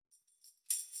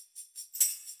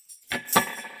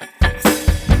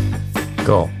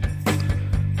Cool.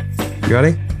 You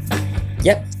ready?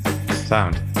 Yep.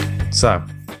 Sound. So,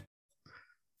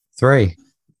 3.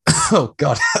 Oh,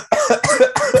 God.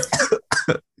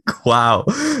 Wow.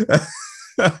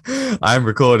 I'm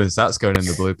recording, so that's going in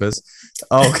the bloopers.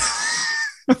 Oh,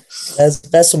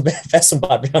 There's some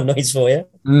background noise for you.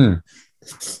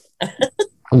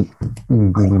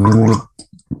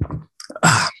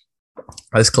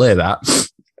 Let's clear that.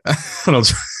 And I'll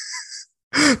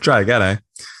try again, eh?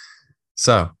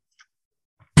 So,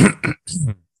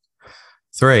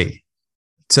 3,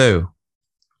 2,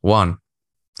 1.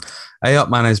 Hey up,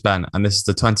 my name's Ben, and this is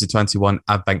the 2021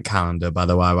 Advent Calendar by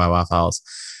the YYY Files.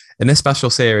 In this special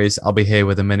series, I'll be here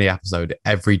with a mini episode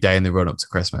every day in the run-up to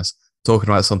Christmas, talking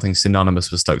about something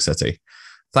synonymous with Stoke City.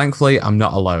 Thankfully, I'm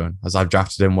not alone, as I've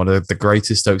drafted in one of the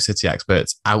greatest Stoke City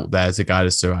experts out there to guide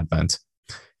us through Advent.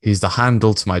 He's the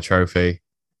handle to my trophy.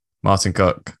 Martin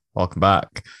Cook, welcome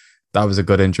back. That was a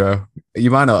good intro.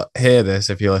 You might not hear this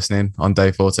if you're listening on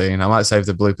day 14. I might save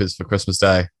the bloopers for Christmas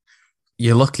Day.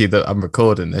 You're lucky that I'm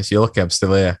recording this. You're lucky I'm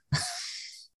still here.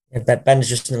 Yeah, Ben's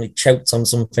just nearly choked on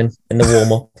something in the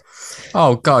warm-up.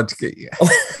 Oh, God.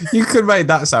 You could make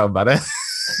that sound better.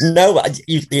 No, I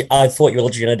thought you were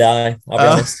going to die, I'll be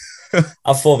honest.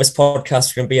 I thought this podcast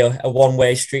was going to be a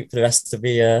one-way street for the rest of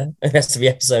the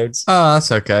episodes. Oh,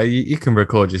 that's okay. You can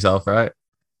record yourself, right?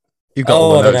 You've got I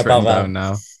don't know notes about written that down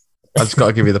now. I've just got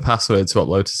to give you the password to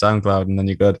upload to SoundCloud, and then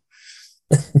you're good.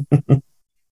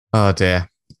 Oh, dear.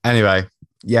 Anyway,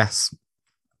 yes.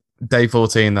 Day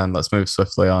 14, then. Let's move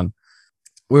swiftly on.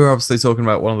 We were obviously talking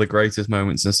about one of the greatest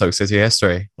moments in Stoke City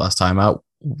history last time out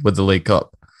with the League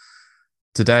Cup.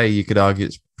 Today, you could argue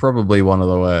it's probably one of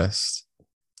the worst.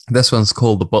 This one's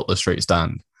called the Butler Street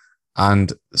Stand,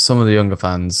 and some of the younger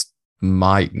fans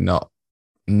might not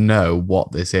know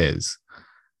what this is.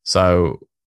 So,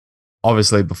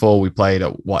 obviously, before we played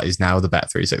at what is now the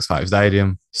Bet365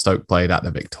 Stadium, Stoke played at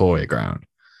the Victoria Ground,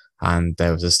 and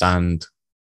there was a stand.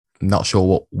 Not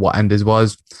sure what end it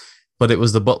was, but it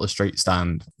was the Butler Street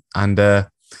Stand, and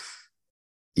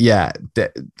yeah,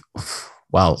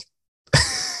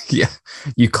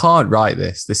 you can't write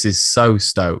this. This is so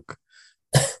Stoke.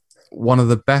 One of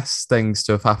the best things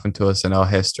to have happened to us in our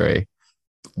history.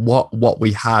 What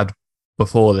we had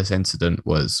before this incident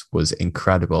was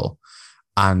incredible,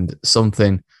 and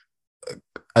something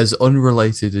as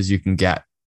unrelated as you can get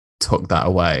took that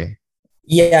away.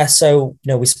 Yeah, so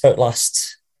we spoke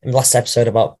in the last episode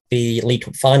about the League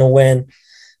Cup final win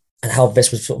and how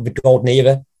this was sort of the golden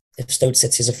era of Stoke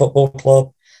City as a football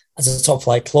club. As a top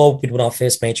flight club, we'd won our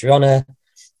first major honour.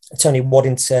 Tony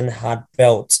Waddington had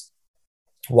built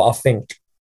what I think,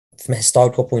 from a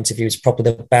historical point of view, is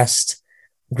probably the best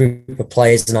group of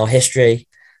players in our history.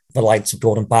 The likes of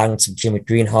Gordon Banks, of Jimmy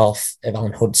Greenhoff, of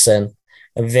Alan Hudson.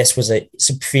 And this was a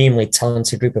supremely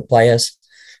talented group of players,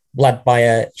 led by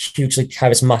a hugely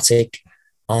charismatic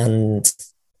and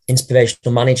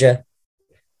inspirational manager.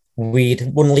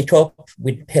 We'd won the League Cup.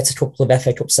 We'd hit a couple of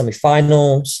FA Cup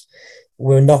semi-finals.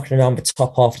 We were knocking around the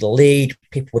top half of the league.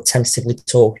 People were tentatively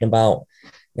talking about,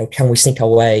 can we sneak our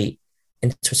way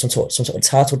into some sort of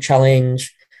title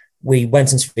challenge? We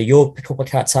went into the Europe a couple of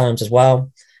times as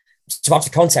well. So that's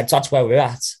the context, that's where we're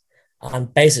at.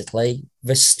 And basically,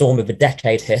 the storm of the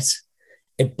decade hit.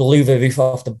 It blew the roof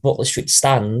off the Butler Street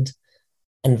Stand,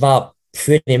 and that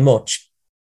pretty much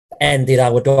ended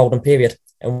our golden period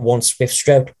in one swift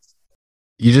stroke.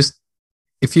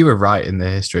 If you were writing the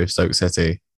history of Stoke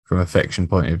City from a fiction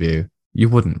point of view, you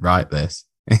wouldn't write this.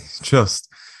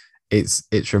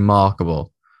 It's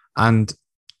remarkable. And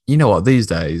you know what? These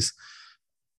days,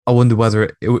 I wonder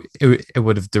whether it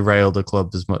would have derailed a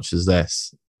club as much as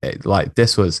this.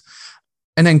 This was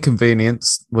an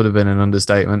inconvenience, would have been an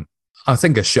understatement. I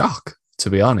think a shock, to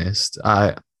be honest.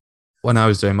 When I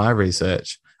was doing my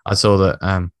research, I saw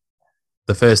that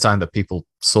the first time that people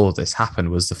saw this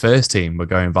happen was the first team were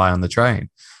going by on the train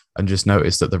and just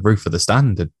noticed that the roof of the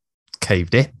stand had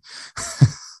caved in.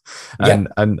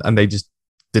 and they just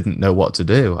didn't know what to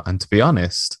do. And to be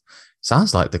honest,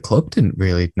 sounds like the club didn't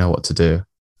really know what to do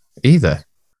either.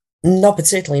 Not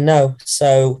particularly, no.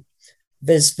 So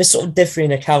there's sort of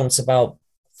differing accounts about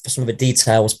some of the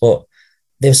details, but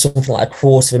there's something like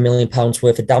 £250,000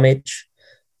 worth of damage,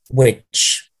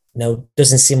 which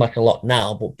doesn't seem like a lot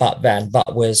now, but back then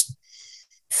that was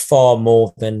far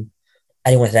more than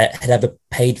anyone had ever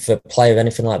paid for a player or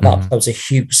anything like that. That was a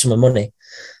huge sum of money.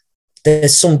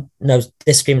 There's some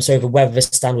disagreements over whether the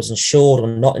stand was insured or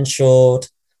not insured,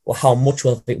 or how much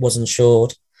of it was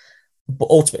insured. But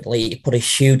ultimately, it put a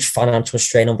huge financial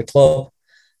strain on the club.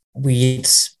 We'd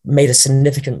made a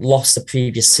significant loss the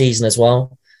previous season as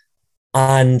well.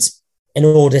 And in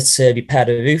order to repair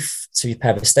the roof, to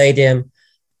repair the stadium,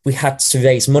 we had to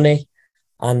raise money.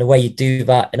 And the way you do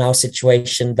that in our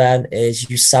situation then is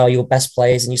you sell your best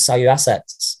players and you sell your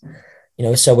assets.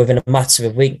 So within a matter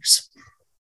of weeks,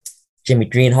 Jimmy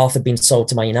Greenhoff had been sold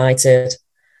to Man United.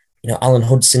 Alan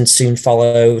Hudson soon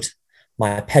followed.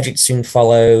 Maya Pedrick soon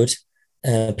followed.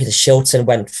 Peter Shilton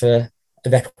went for a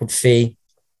record fee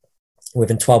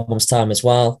within 12 months' time as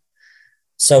well.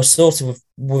 So sort of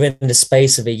within the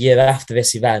space of a year after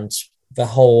this event, the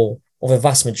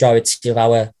vast majority of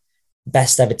our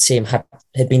best ever team had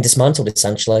been dismantled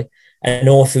essentially, and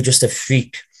all through just a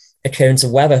freak occurrence of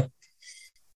weather.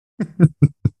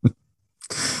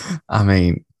 I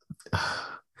mean,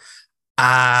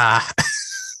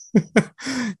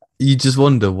 you just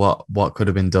wonder what could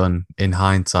have been done in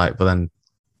hindsight, but then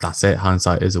that's it.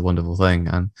 Hindsight is a wonderful thing,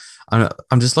 and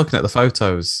I'm just looking at the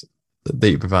photos that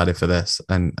you provided for this,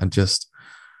 and just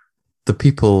the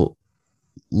people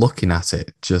looking at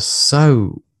it just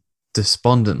so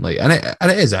despondently, and it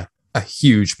is a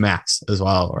huge mess as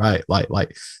well, right?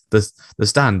 Like the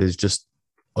stand is just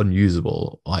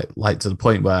unusable, like to the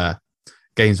point where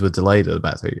games were delayed at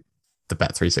the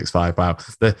Bet365. Wow,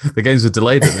 the games were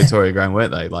delayed at Victoria Ground,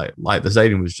 weren't they? Like the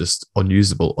stadium was just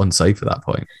unusable, unsafe at that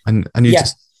point, and you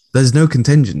just there's no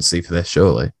contingency for this,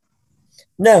 surely.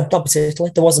 No, not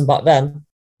particularly. There wasn't back then.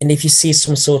 And if you see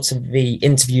some sort of the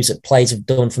interviews that players have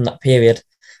done from that period,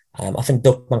 I think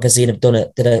Duck Magazine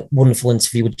did a wonderful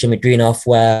interview with Jimmy Greenhoff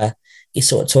where he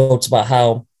sort of talked about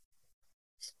how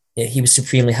he was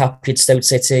supremely happy at Stoke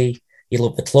City. He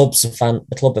loved the clubs,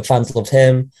 the club, the fans loved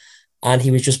him. And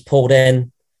he was just pulled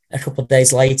in a couple of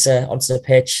days later onto the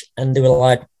pitch and they were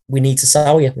like, we need to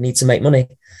sell you, we need to make money.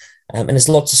 And there's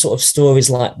lots of sort of stories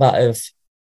like that of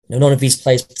none of these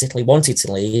players particularly wanted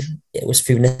to leave. It was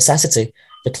through necessity.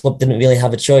 The club didn't really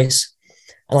have a choice.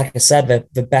 And like I said,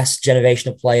 the best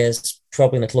generation of players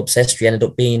probably in the club's history ended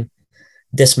up being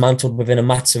dismantled within a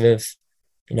matter of,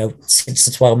 6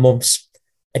 to 12 months.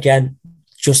 Again,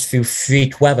 just through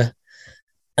freak weather.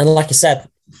 And like I said,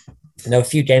 a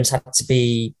few games had to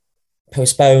be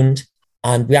postponed,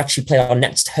 and we actually played our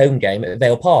next home game at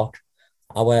Vale Park.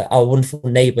 Our wonderful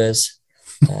neighbours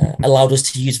allowed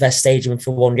us to use their stadium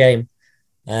for one game.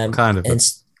 Kind of.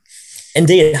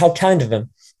 Indeed, how kind of them.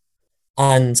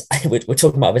 And we're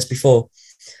talking about this before.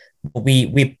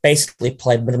 We basically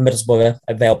played Middlesbrough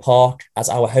at Vale Park as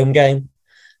our home game.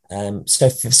 So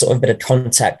for sort of a bit of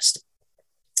context,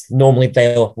 normally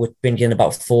Vale would bring in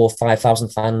about 4,000 or 5,000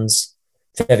 fans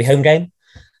for every home game.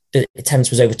 The attendance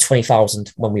was over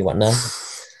 20,000 when we went there.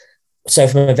 So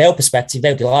from a Vale perspective,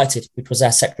 they were delighted because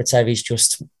their secretaries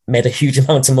just made a huge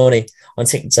amount of money on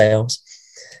ticket sales.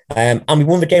 And we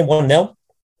won the game 1-0.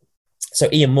 So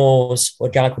a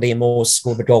guy called Ian Moores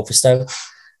scored the goal for Stoke.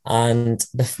 And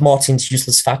the Martin's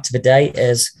useless fact of the day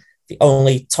is the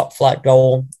only top flight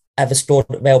goal ever scored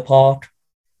at Vale Park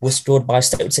was scored by a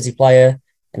Stoke City player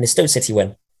in the Stoke City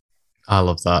win. I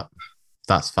love that.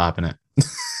 That's fab, innit?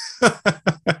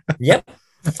 Yep.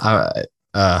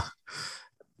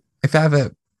 If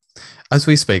ever, as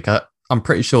we speak, I'm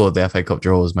pretty sure the FA Cup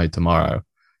draw was made tomorrow.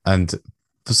 And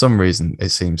for some reason, it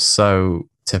seems so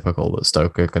typical that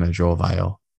Stoke are going to draw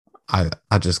Vale.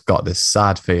 I just got this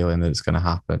sad feeling that it's going to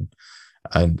happen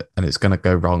and it's going to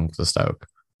go wrong for Stoke.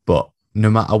 But no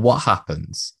matter what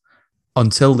happens,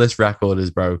 until this record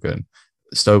is broken,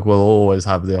 Stoke will always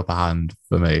have the upper hand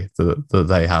for me that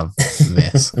they have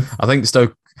this. I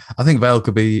think Vale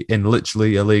could be in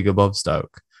literally a league above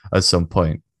Stoke at some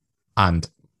point. And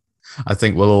I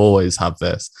think we'll always have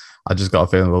this. I just got a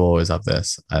feeling we'll always have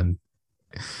this. And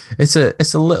it's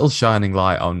a little shining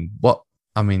light on what,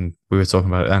 I mean, we were talking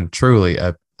about it and truly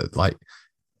like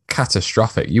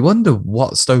catastrophic. You wonder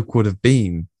what Stoke would have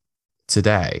been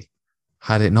today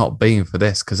had it not been for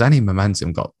this, because any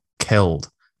momentum got killed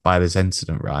by this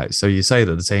incident, right? So you say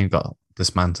that the team got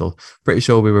dismantled. Pretty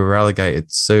sure we were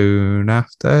relegated soon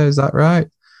after. Is that right?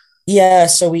 Yeah,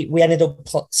 so we ended up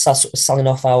selling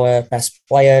off our best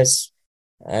players.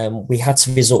 We had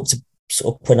to resort to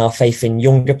sort of putting our faith in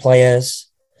younger players.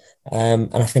 And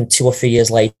I think 2 or 3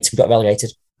 years later, we got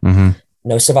relegated.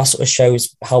 Mm-hmm. So that sort of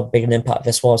shows how big an impact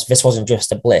this was. This wasn't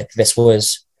just a blip. This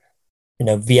was,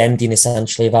 the ending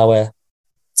essentially of our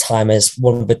time as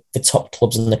one of the top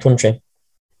clubs in the country.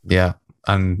 Yeah,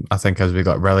 and I think as we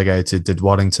got relegated, did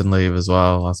Waddington leave as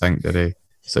well? I think, did he?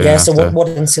 So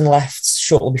Waddington left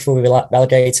shortly before we were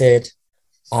relegated,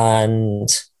 and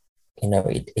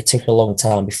it took a long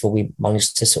time before we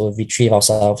managed to sort of retrieve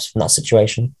ourselves from that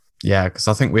situation. Yeah, because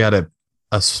I think we had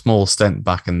a small stint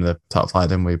back in the top flight,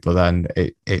 didn't we? But then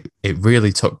it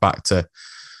really took back to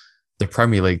the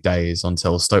Premier League days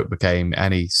until Stoke became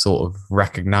any sort of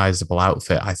recognisable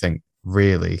outfit, I think,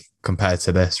 really, compared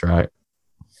to this, right?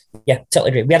 Yeah,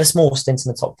 totally agree. We had a small stint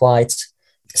in the top flight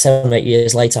 7 or 8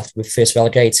 years later after we first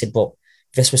relegated, but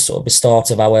this was sort of the start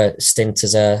of our stint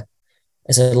as a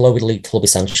lower league club,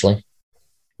 essentially.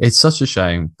 It's such a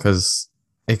shame because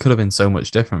it could have been so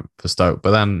much different for Stoke.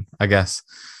 But then I guess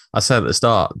I said at the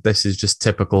start, this is just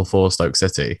typical for Stoke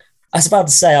City. I was about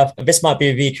to say this might be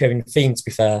a recurring theme. To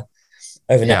be fair,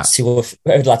 over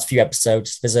the last few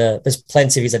episodes, there's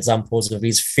plenty of these examples of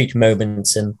these freak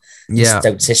moments in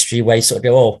Stoke's history where you sort of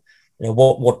go, oh,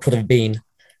 what could have been.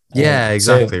 Yeah,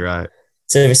 exactly right.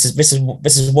 So this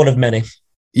is one of many.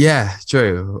 Yeah,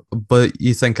 true. But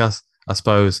you think I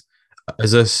suppose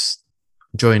as us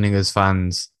joining as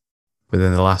fans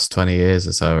within the last 20 years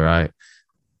or so, right?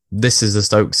 This is the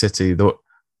Stoke City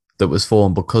that was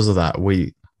formed because of that.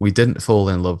 We didn't fall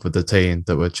in love with the team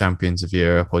that were champions of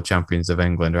Europe or champions of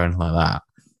England or anything like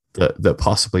that. That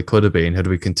possibly could have been had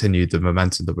we continued the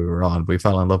momentum that we were on. We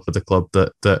fell in love with the club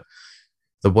that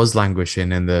was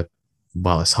languishing in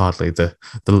it's hardly the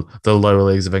lower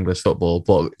leagues of English football,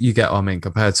 but you get what I mean.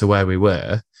 Compared to where we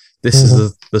were, this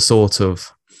is the sort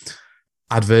of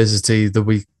adversity that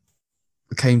we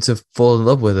came to fall in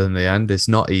love with in the end. It's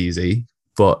not easy,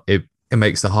 but it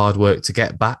makes the hard work to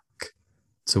get back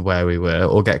to where we were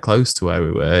or get close to where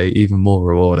we were even more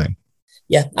rewarding.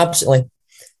 Yeah, absolutely.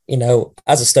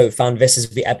 As a Stoke fan, this is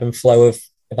the ebb and flow of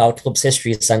our club's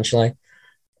history, essentially.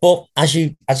 But as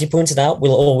you pointed out,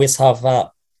 we'll always have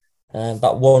that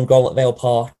one goal at Vale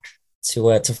Park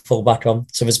to fall back on.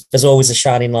 So there's always a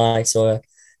shining light or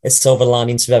a silver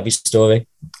lining to every story.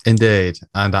 Indeed,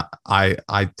 and I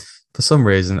for some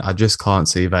reason I just can't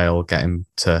see Vale getting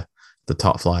to the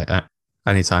top flight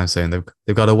anytime soon.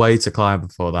 They've got a way to climb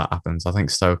before that happens. I think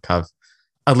Stoke have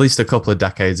at least a couple of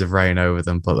decades of reign over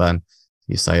them, but then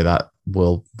you say that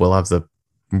we'll have the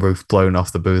roof blown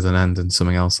off the Bootham end and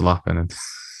something else will happen. And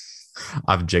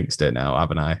I've jinxed it now,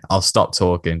 haven't I? I'll stop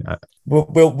talking.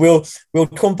 We'll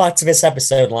come back to this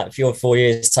episode in like 3 or 4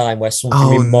 years' time where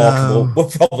something remarkable will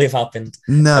probably have happened.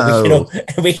 No,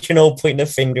 and we can all point a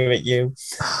finger at you.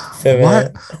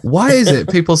 Why is it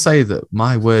people say that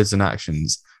my words and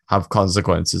actions have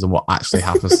consequences on what actually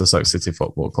happens to Stoke City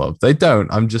Football Club? They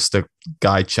don't. I'm just a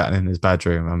guy chatting in his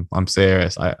bedroom. I'm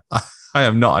serious. I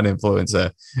am not an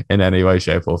influencer in any way,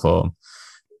 shape, or form.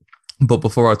 But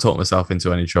before I talk myself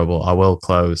into any trouble, I will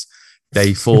close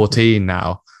day 14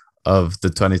 now of the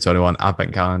 2021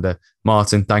 Advent Calendar.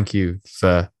 Martin, thank you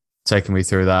for taking me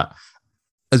through that.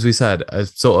 As we said, a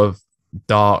sort of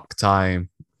dark time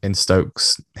in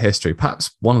Stoke's history,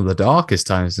 perhaps one of the darkest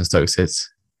times in Stoke's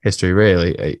history,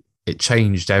 really. It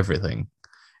changed everything.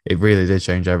 It really did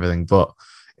change everything. But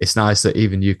it's nice that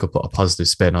even you could put a positive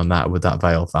spin on that with that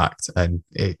Vale fact. And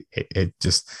it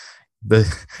just...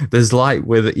 There's light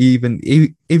with even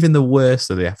the worst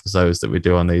of the episodes that we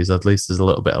do on these. At least there's a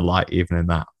little bit of light even in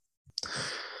that.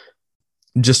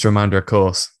 Just a reminder, of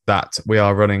course, that we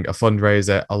are running a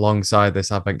fundraiser alongside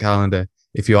this Advent Calendar.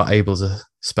 If you are able to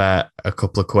spare a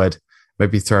couple of quid,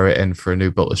 maybe throw it in for a new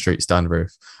Butler Street stand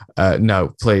roof.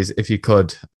 No, please, if you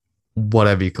could,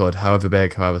 whatever you could, however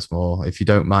big, however small, if you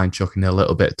don't mind chucking a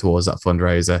little bit towards that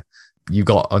fundraiser. You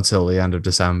got until the end of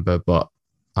December, but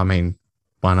I mean,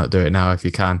 why not do it now if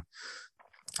you can?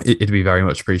 It'd be very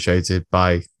much appreciated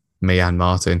by me and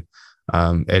Martin.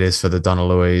 It is for the Donna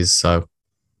Louise, so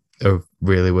a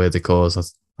really worthy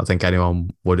cause. I think anyone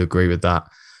would agree with that.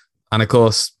 And of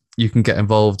course, you can get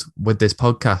involved with this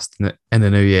podcast in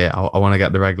the new year. I want to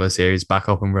get the regular series back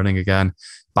up and running again,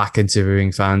 back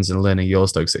interviewing fans and learning your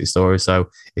Stoke City story. So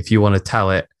if you want to tell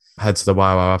it, head to the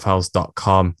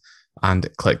wowwowfls.com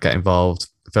and click get involved,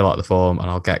 fill out the form, and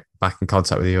I'll get back in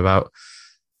contact with you about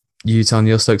you telling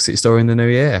your Stoke City story in the new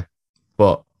year.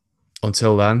 But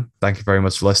until then, thank you very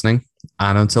much for listening.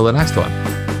 And until the next one,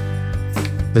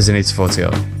 Visinite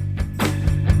Fortio.